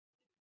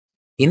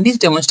In this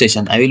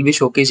demonstration, I will be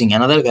showcasing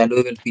another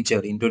valuable feature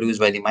introduced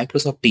by the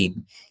Microsoft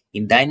team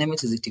in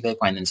Dynamics 365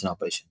 Finance and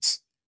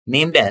Operations,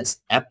 named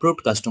as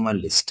Approved Customer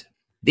List.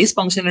 This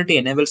functionality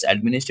enables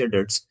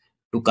administrators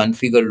to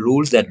configure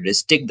rules that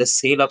restrict the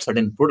sale of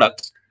certain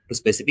products to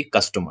specific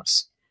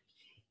customers.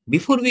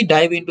 Before we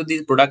dive into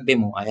this product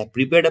demo, I have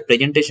prepared a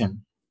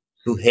presentation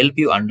to help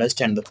you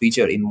understand the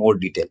feature in more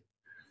detail.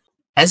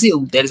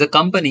 Assume there is a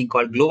company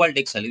called Global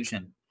Tech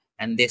Solution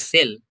and they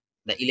sell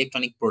the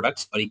electronic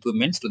products or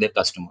equipments to their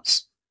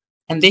customers.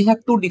 And they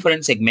have two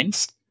different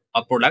segments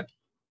of product.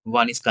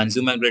 One is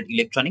consumer grade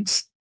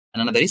electronics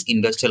and another is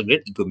industrial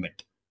grade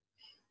equipment.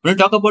 When we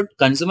talk about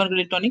consumer grade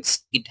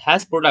electronics, it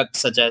has products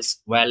such as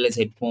wireless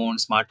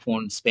headphones,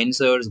 smartphones,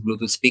 sensors,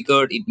 Bluetooth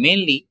speaker. It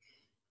mainly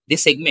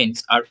these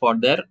segments are for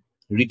their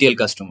retail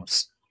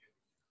customers.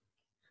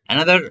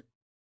 Another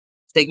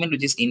segment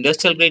which is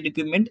industrial grade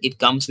equipment, it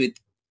comes with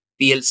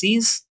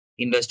PLCs,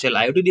 industrial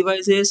IoT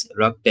devices,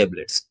 rug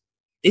tablets.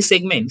 These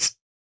segments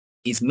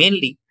is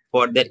mainly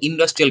for their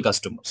industrial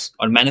customers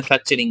or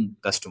manufacturing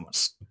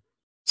customers.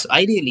 So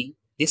ideally,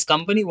 this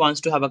company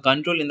wants to have a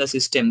control in the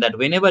system that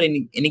whenever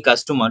any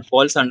customer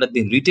falls under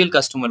the retail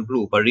customer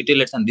group or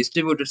retailers and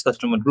distributors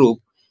customer group,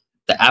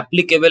 the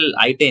applicable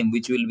item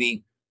which will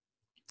be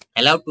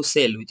allowed to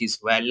sell, which is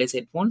wireless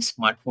headphones,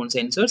 smartphone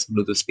sensors,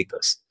 Bluetooth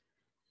speakers.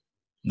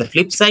 The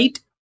flip side,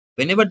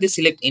 whenever they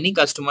select any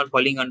customer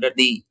falling under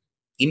the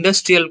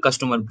industrial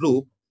customer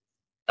group,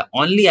 the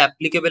only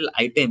applicable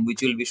item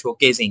which will be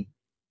showcasing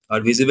or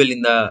visible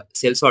in the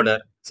sales order,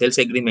 sales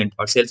agreement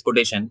or sales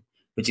quotation,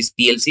 which is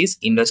PLCs,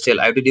 industrial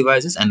IoT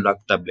devices and rug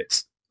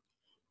tablets.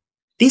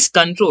 This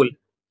control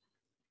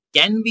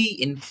can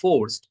be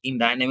enforced in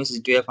Dynamics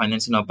 365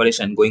 Finance and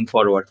Operation going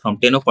forward from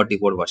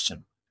 10.44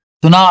 version.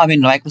 So now I'm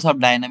in Microsoft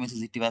Dynamics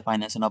 365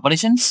 Finance and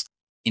Operations.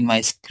 In my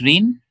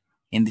screen,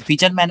 in the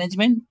feature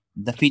management,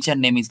 the feature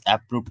name is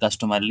Approved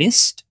Customer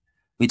List,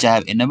 which I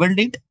have enabled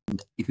it.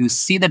 If you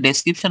see the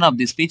description of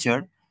this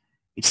feature,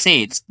 it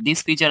says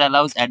this feature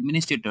allows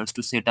administrators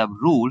to set up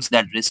rules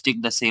that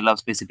restrict the sale of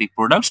specific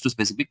products to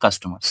specific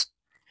customers.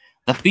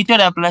 The feature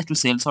applies to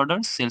sales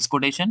orders, sales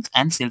quotations,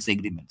 and sales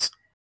agreements.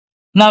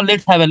 Now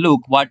let's have a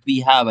look what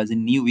we have as a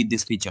new with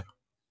this feature.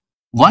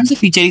 Once the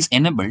feature is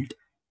enabled,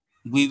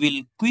 we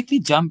will quickly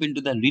jump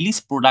into the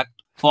release product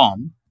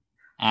form,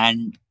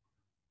 and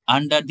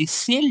under the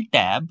sale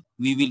tab,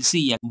 we will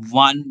see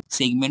one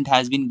segment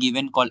has been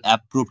given called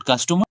approved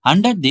customer.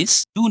 Under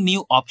this, two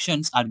new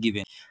options are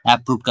given: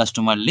 approved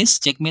customer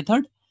list check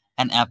method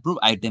and approved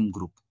item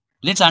group.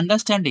 Let's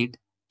understand it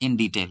in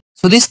detail.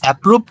 So this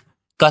approved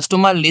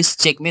customer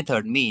list check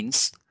method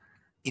means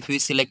if we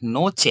select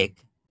no check,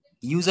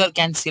 user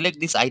can select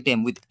this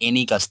item with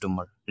any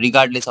customer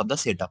regardless of the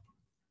setup.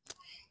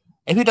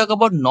 If we talk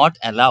about not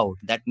allowed,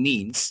 that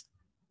means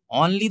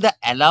only the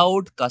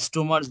allowed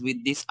customers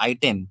with this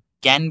item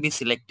can be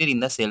selected in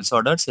the sales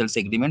order, sales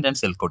agreement, and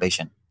sales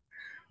quotation.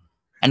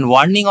 And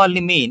warning only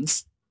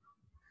means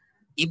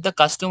if the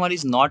customer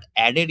is not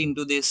added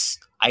into this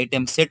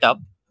item setup,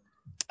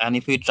 and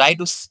if we try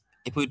to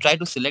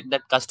select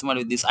that customer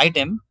with this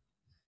item,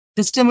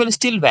 system will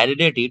still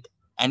validate it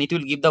and it will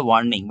give the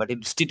warning, but it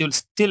will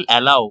still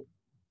allow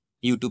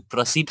you to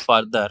proceed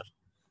further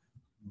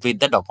with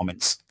the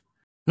documents.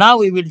 Now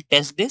we will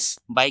test this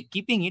by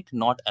keeping it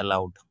not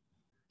allowed.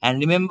 And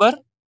remember,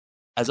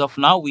 as of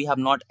now, we have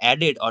not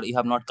added or we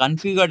have not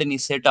configured any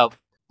setup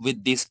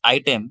with this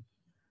item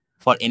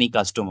for any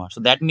customer. So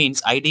that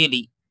means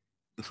ideally,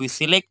 if we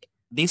select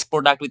this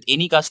product with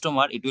any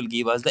customer, it will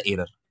give us the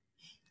error.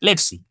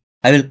 Let's see.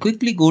 I will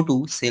quickly go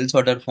to sales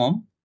order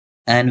form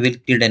and we'll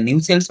create a new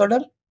sales order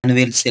and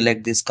we'll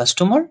select this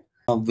customer.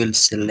 We'll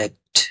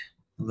select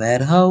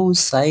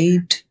warehouse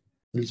site.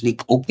 We'll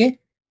click OK.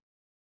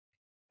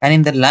 And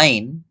in the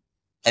line,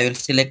 I will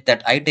select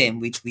that item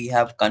which we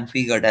have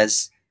configured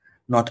as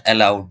not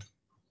allowed.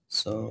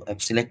 So I'm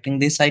selecting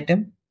this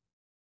item.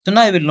 So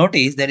now I will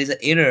notice there is an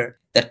error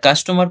that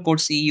customer code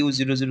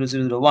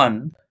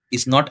CEU00001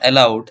 is not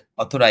allowed,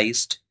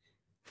 authorized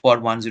for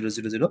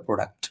 1000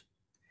 product.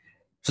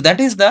 So that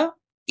is the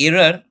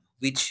error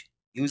which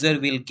user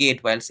will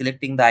get while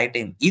selecting the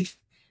item if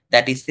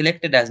that is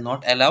selected as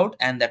not allowed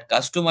and that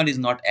customer is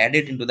not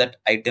added into that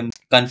item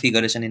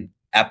configuration in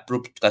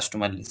approved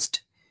customer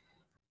list.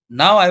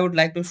 Now I would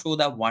like to show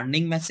the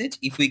warning message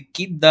if we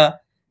keep the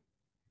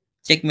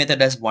check method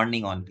as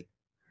warning only.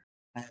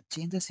 I have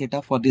changed the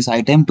setup for this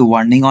item to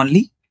warning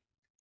only,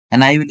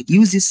 and I will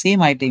use this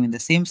same item in the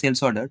same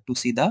sales order to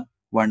see the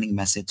warning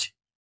message.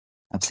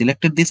 I've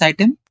selected this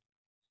item,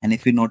 and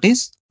if you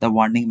notice, the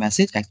warning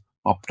message has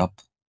popped up.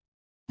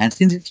 And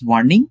since it's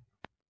warning,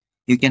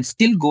 you can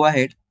still go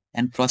ahead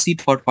and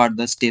proceed for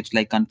further steps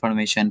like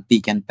confirmation,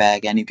 pick and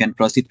pack, and you can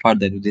proceed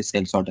further with this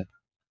sales order.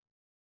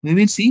 We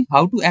will see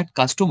how to add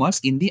customers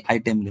in the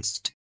item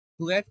list.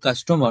 To add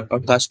customer or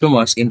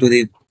customers into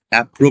the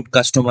approved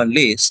customer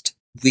list,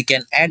 we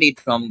can add it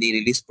from the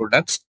release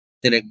products,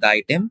 select the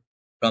item.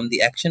 From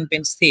the action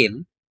pane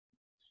sale,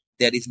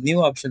 there is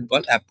new option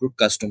called approved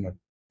customer.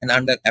 And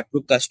under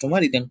approved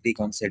customer, you can click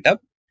on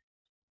setup.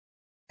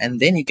 And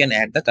then you can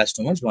add the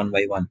customers one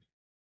by one.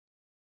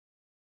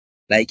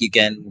 Like you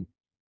can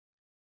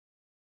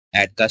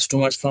add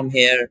customers from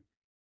here,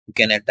 you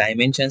can add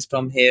dimensions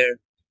from here,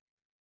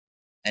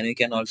 and you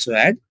can also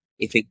add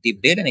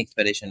effective date and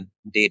expiration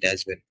date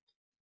as well.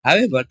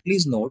 However,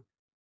 please note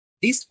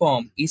this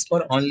form is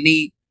for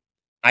only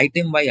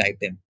item by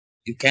item.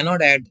 You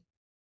cannot add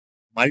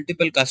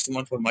multiple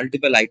customers for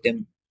multiple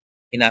item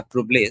in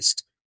approved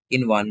list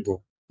in one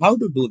go. How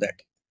to do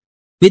that?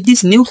 With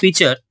this new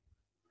feature,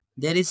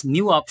 there is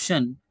new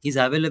option is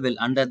available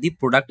under the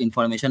product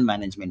information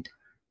management,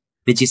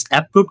 which is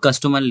approved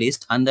customer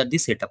list under the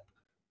setup.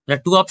 There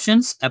are two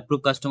options,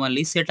 approved customer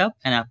list setup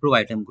and approved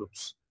item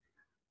groups.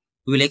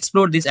 We will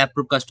explore this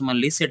approved customer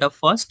list setup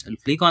first. I'll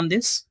click on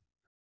this.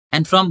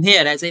 And from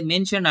here, as I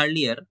mentioned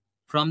earlier,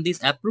 from this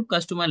approved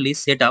customer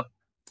list setup,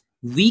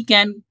 we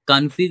can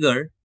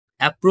configure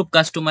approved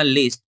customer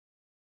list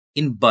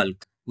in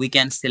bulk. We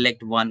can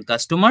select one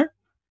customer,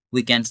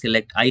 we can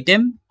select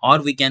item,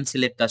 or we can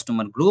select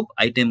customer group,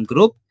 item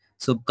group.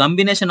 So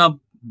combination of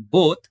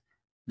both,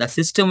 the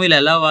system will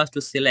allow us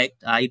to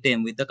select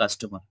item with the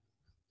customer.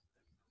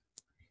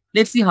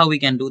 Let's see how we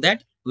can do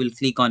that. We'll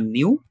click on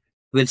new.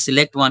 We'll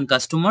select one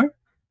customer,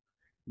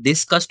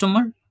 this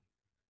customer,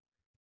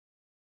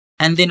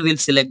 and then we'll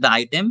select the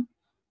item,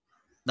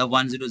 the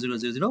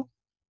 10000,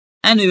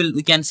 and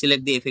we can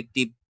select the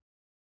effective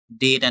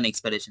date and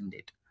expiration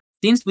date.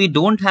 Since we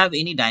don't have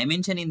any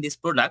dimension in this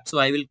product, so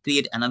I will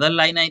create another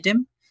line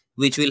item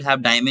which will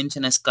have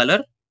dimension as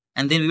color,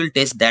 and then we will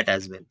test that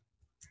as well.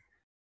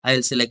 I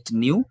will select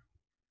new.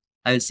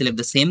 I will select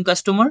the same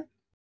customer.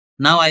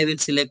 Now I will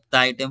select the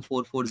item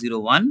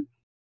 4401.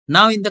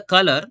 Now in the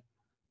color,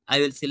 I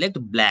will select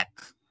black.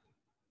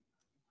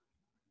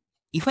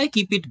 If I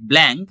keep it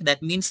blank,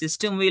 that means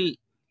system will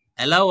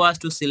allow us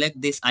to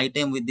select this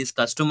item with this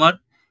customer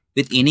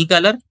with any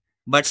color.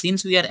 But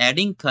since we are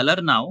adding color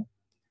now,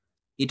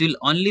 it will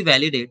only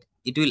validate,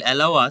 it will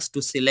allow us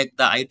to select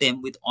the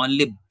item with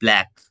only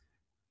black.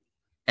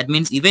 That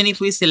means even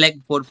if we select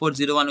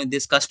 4401 with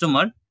this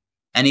customer,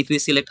 and if we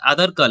select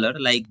other color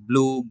like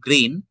blue,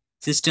 green,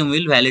 system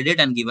will validate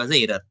and give us an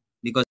error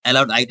because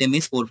allowed item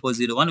is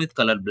 4401 with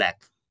color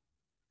black.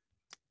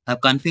 I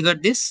have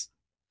configured this.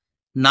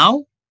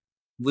 Now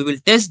we will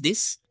test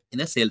this in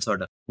the sales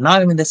order. Now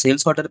I'm in the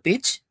sales order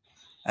page.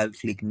 I will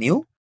click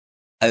new.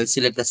 I will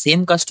select the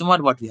same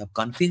customer what we have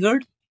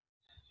configured.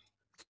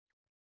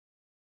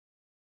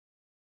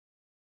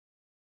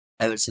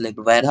 I will select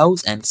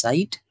warehouse and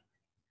site.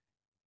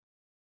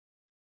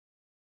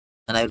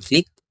 And I will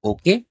click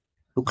OK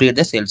to create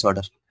the sales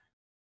order.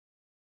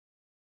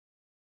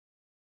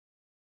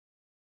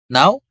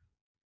 Now,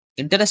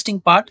 interesting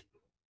part,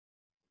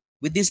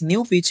 with this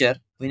new feature,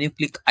 when you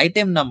click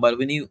item number,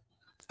 when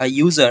a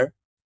user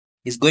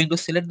is going to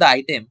select the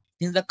item,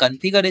 since the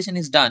configuration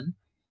is done,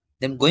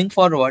 then going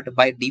forward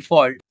by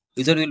default,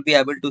 user will be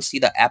able to see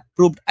the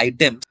approved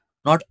items.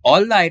 Not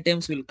all the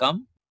items will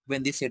come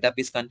when this setup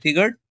is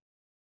configured.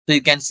 So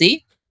you can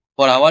see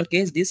for our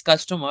case, this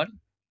customer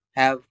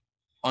have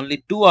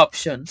only two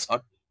options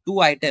or two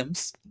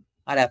items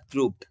are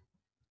approved,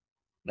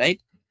 right?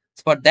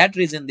 So for that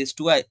reason, these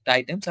two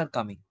items are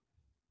coming.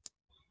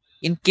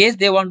 In case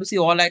they want to see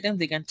all items,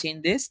 they can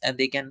change this and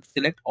they can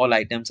select all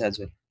items as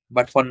well.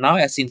 But for now,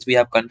 as since we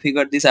have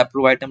configured this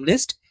approved item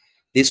list,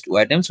 these two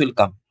items will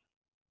come.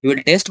 We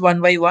will test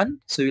one by one.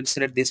 So we will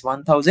select this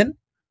 1000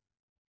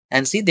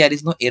 and see there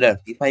is no error.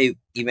 If I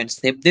even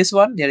save this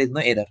one, there is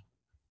no error.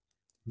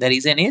 The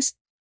reason is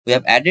we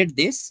have added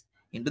this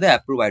into the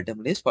approved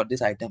item list for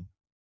this item.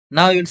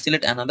 Now you will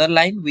select another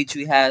line which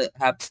we have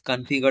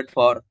configured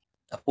for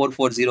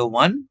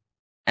 4401.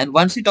 And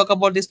once we talk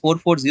about this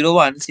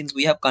 4401, since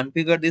we have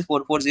configured this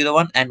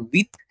 4401 and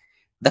with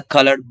the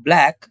color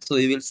black, so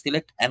we will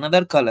select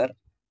another color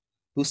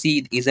to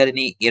see is there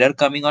any error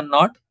coming or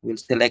not. We'll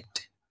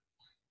select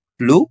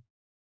blue.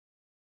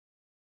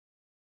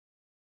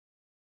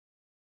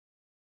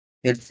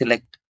 We'll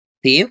select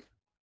save.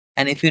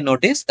 And if you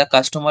notice, the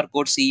customer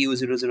code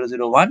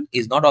CU0001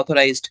 is not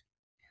authorized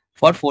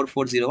for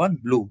 4401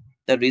 blue.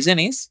 The reason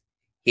is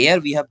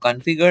here we have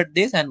configured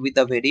this and with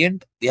the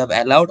variant we have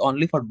allowed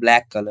only for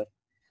black color.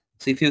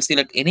 So if you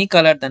select any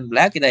color than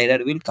black, the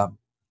error will come.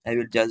 I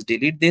will just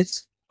delete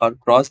this or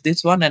cross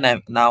this one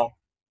and now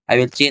I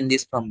will change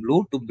this from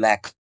blue to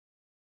black.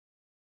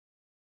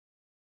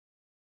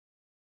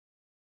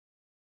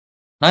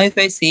 Now if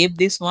I save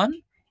this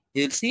one,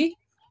 you will see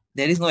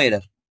there is no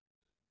error.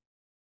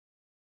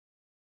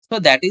 So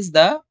that is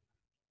the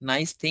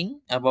nice thing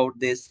about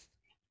this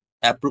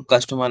approved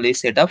customer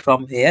list setup.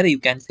 From here you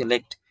can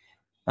select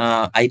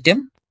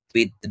item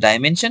with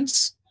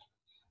dimensions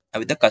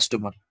with the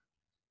customer.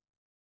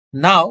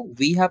 Now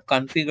we have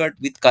configured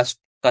with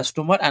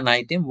customer and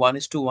item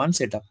 1:1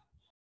 setup.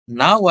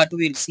 Now what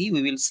we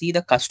will see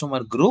the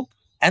customer group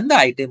and the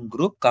item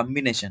group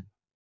combination.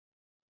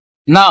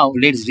 Now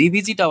let's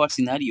revisit our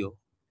scenario.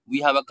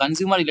 We have a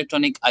consumer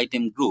electronic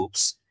item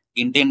groups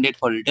intended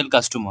for retail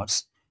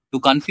customers. To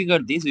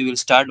configure this, we will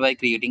start by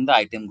creating the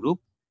item group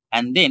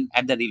and then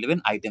add the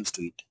relevant items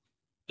to it.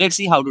 Let's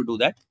see how to do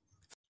that.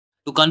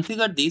 To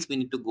configure this, we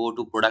need to go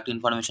to product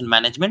information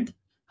management.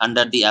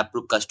 Under the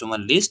approved customer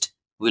list,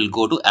 we'll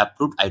go to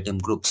approved item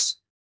groups.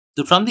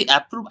 So from the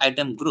approved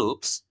item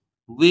groups,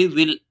 we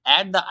will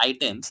add the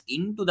items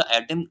into the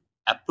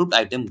approved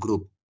item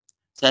group.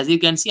 So as you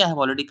can see, I have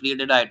already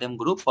created an item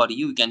group. For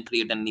you, you can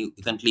create a new,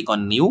 you can click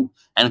on new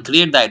and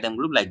create the item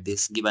group like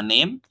this. Give a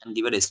name and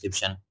give a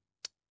description.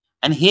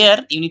 And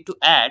here you need to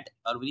add,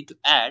 or we need to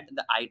add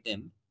the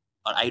item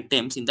or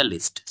items in the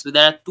list. So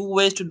there are two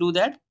ways to do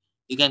that.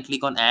 You can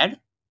click on add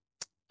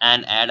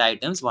and add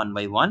items one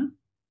by one,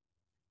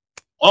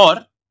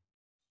 or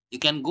you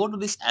can go to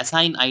this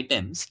assign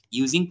items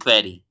using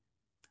query.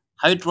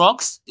 How it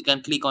works, you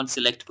can click on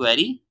select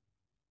query,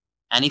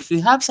 and if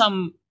you have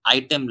some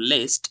item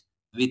list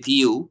with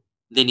you,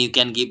 then you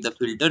can give the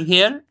filter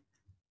here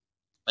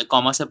by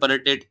comma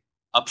separated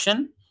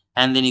option,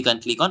 and then you can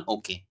click on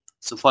OK.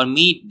 So for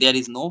me, there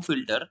is no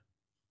filter.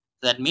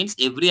 That means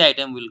every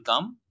item will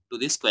come to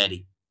this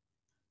query.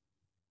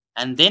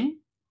 And then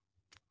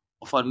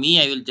for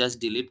me, I will just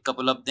delete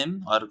couple of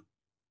them, or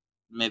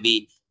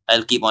maybe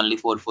I'll keep only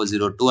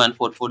 4402 and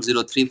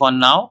 4403 for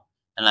now,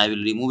 and I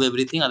will remove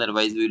everything.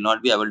 Otherwise, we will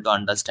not be able to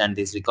understand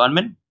this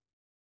requirement.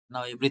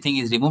 Now everything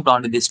is removed.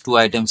 Only these two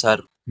items are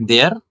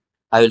there.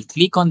 I will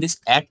click on this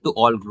add to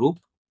all group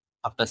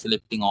after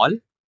selecting all,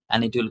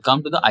 and it will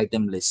come to the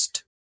item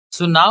list.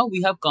 So now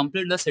we have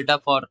completed the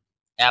setup for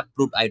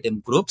approved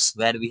item groups,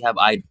 where we have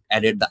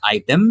added the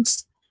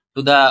items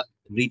to the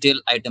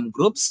retail item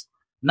groups.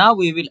 Now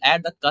we will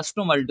add the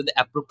customer to the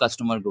approved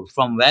customer group.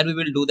 From where we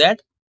will do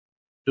that?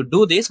 To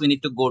do this, we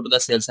need to go to the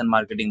sales and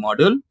marketing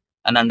module,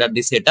 and under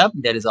the setup,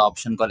 there is an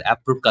option called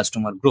approved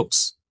customer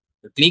groups.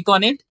 So click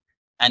on it,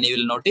 and you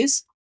will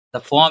notice the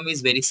form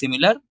is very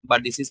similar,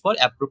 but this is for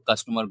approved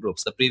customer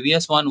groups. The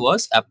previous one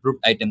was approved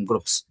item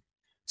groups.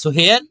 So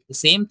here, the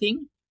same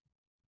thing,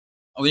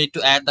 we need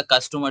to add the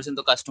customers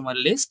into customer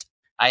list.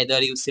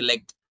 Either you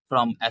select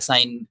from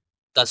assign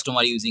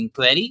customer using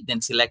query,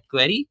 then select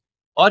query,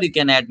 or you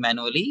can add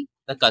manually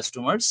the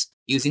customers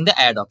using the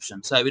add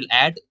option. So I will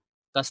add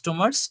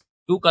customers,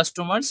 two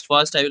customers.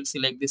 First, I will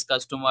select this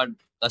customer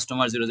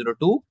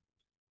 002,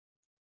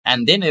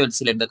 and then I will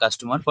select the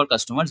customer for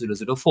customer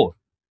 004.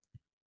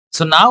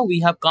 So now we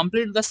have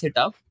completed the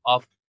setup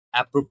of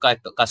approved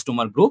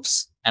customer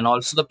groups, and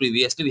also the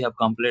previously we have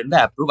completed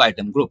the approved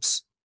item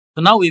groups.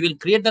 So now we will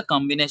create the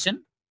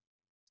combination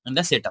and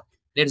the setup.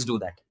 Let's do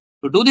that.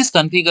 To do this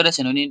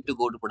configuration, we need to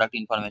go to product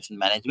information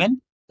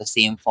management, the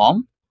same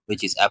form,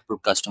 which is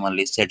approved customer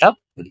list setup.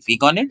 We'll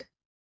click on it,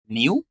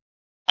 new,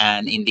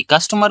 and in the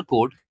customer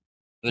code,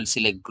 we'll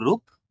select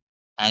group,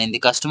 and in the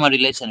customer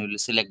relation, we'll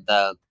select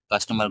the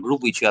customer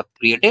group which you have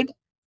created,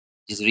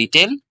 which is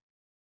retail,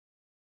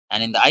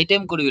 and in the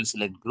item code, we will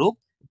select group,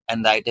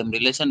 and the item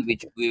relation,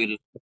 which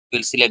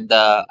will select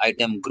the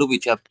item group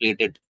which you have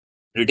created,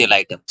 retail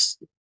items.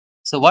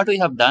 So what we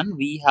have done,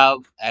 we have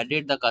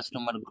added the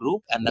customer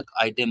group and the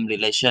item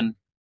relation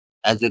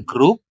as a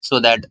group, so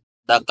that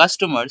the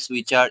customers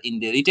which are in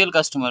the retail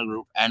customer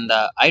group and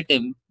the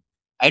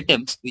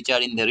items which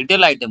are in the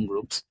retail item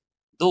groups,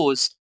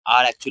 those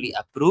are actually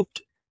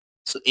approved.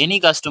 So any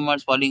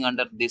customers falling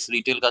under this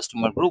retail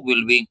customer group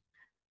will be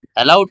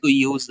allowed to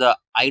use the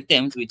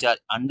items which are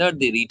under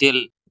the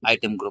retail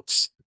item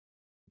groups.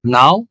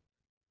 Now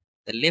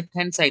the left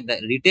hand side,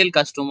 the retail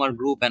customer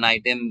group and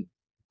item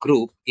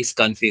group is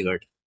configured.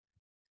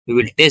 We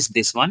will test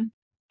this one,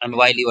 and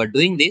while you are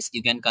doing this,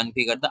 you can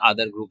configure the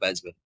other group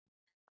as well.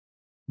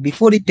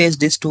 Before we test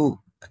this to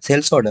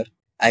sales order,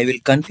 I will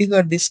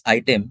configure this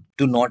item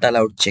to not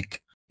allowed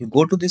check. You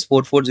go to this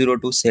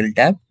 4402 cell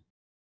tab,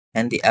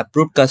 and the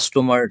approved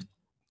customer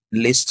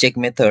list check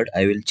method,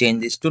 I will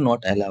change this to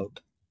not allowed.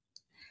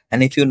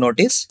 And if you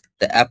notice,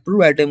 the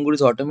approved item group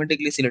is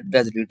automatically selected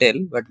as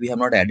retail, but we have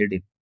not added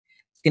it.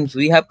 Since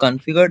we have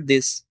configured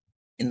this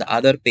in the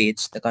other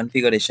page, the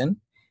configuration,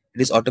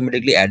 it is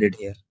automatically added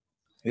here.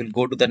 We'll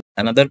go to the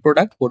another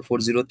product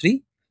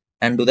 4403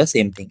 and do the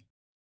same thing.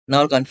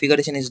 Now our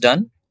configuration is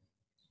done.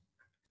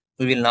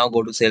 We will now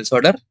go to sales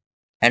order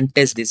and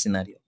test this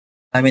scenario.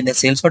 I'm in the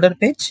sales order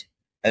page.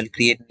 I will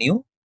create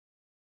new,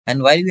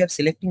 and while we are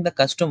selecting the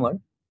customer,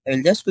 I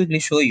will just quickly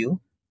show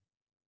you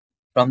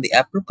from the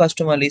approved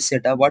customer list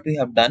setup what we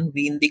have done.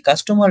 We in the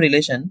customer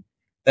relation,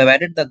 we have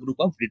added the group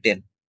of retail,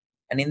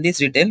 and in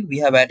this retail we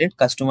have added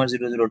customer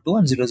 002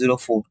 and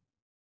 004.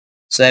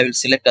 So I will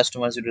select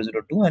customer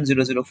 002 and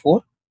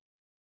 004.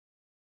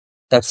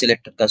 I've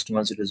selected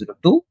customer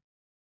 002.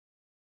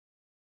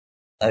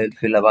 I will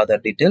fill up other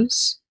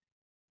details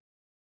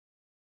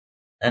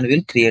and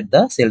we'll create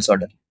the sales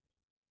order.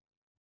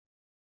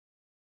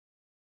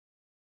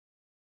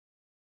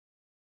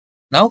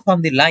 Now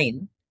from the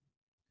line,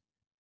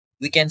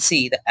 we can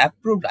see the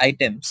approved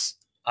items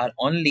are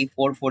only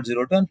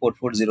 4402 and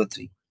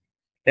 4403.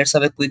 Let's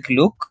have a quick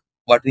look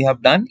what we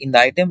have done. In the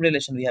item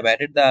relation, we have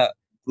added the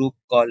group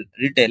called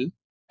retail,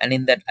 and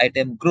in that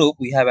item group,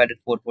 we have added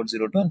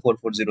 4402 and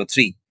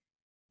 4403.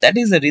 That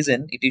is the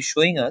reason it is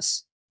showing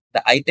us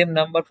the item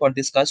number for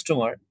this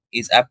customer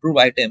is approved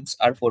items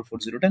are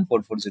 4402 and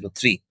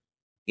 4403.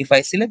 If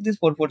I select this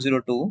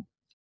 4402,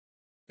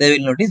 they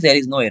will notice there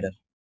is no error.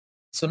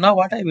 So now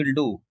what I will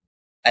do,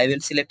 I will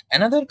select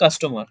another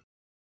customer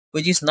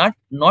which is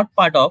not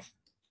part of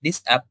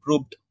this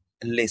approved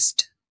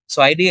list.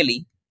 So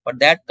ideally, for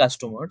that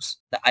customers,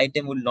 the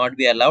item will not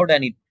be allowed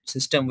and it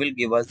system will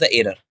give us the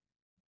error.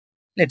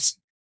 Let's.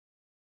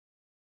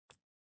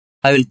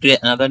 I will create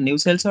another new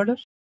sales order.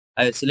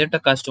 I will select a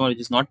customer which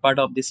is not part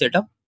of this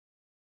setup.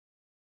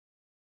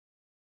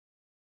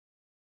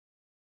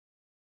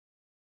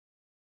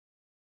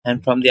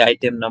 And from the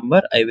item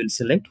number, I will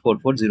select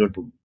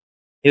 4402.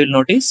 You will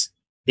notice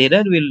the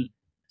error will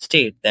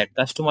state that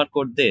customer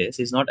code this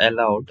is not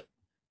allowed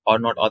or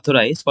not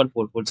authorized for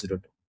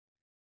 4402.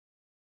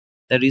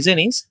 The reason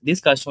is this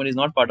customer is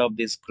not part of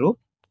this group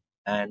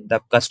and the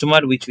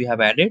customer which we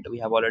have added, we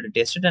have already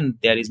tested and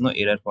there is no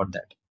error for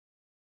that.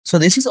 So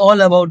this is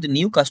all about the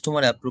new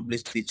customer approved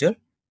list feature,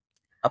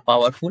 a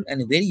powerful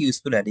and very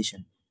useful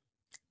addition.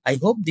 I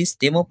hope this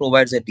demo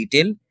provides a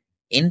detailed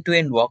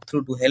end-to-end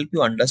walkthrough to help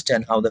you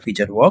understand how the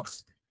feature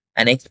works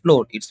and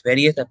explore its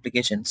various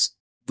applications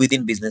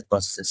within business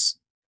processes.